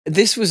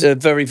This was a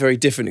very, very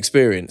different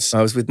experience.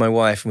 I was with my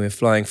wife and we were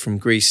flying from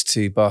Greece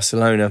to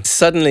Barcelona.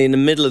 Suddenly, in the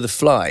middle of the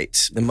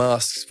flight, the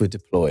masks were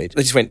deployed.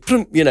 They just went,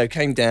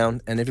 came down,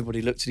 and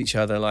everybody looked at each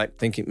other like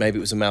thinking maybe it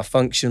was a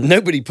malfunction.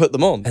 Nobody put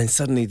them on. And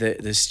suddenly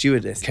the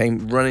stewardess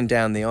came running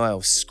down the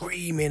aisle,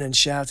 screaming and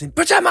shouting,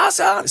 "Put your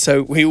mask on!"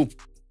 So we all,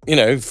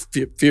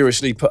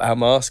 furiously put our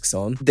masks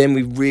on. Then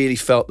we really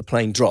felt the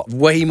plane drop.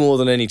 Way more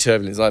than any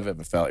turbulence I've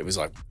ever felt. It was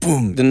like,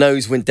 boom. The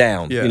nose went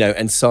down,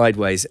 and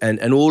sideways.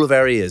 And all of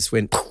our ears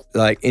went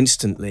like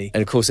instantly.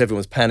 And of course, everyone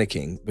was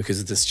panicking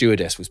because the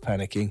stewardess was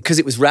panicking. Because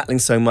it was rattling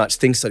so much,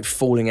 things started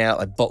falling out,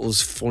 like bottles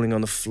falling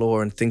on the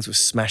floor and things were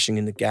smashing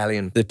in the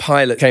galleon. The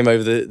pilot came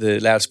over the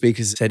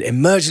loudspeakers and said,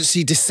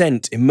 emergency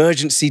descent,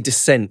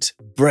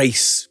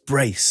 brace,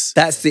 brace.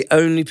 That's the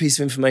only piece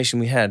of information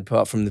we had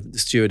apart from the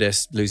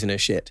stewardess losing her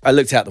shit. I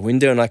looked out the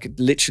window and I could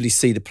literally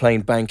see the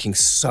plane banking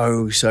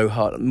so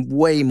hard,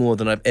 way more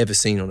than I've ever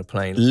seen on a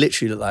plane.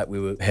 Literally looked like we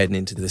were heading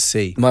into the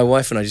sea. My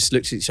wife and I just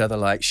looked at each other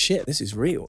like, shit, this is real.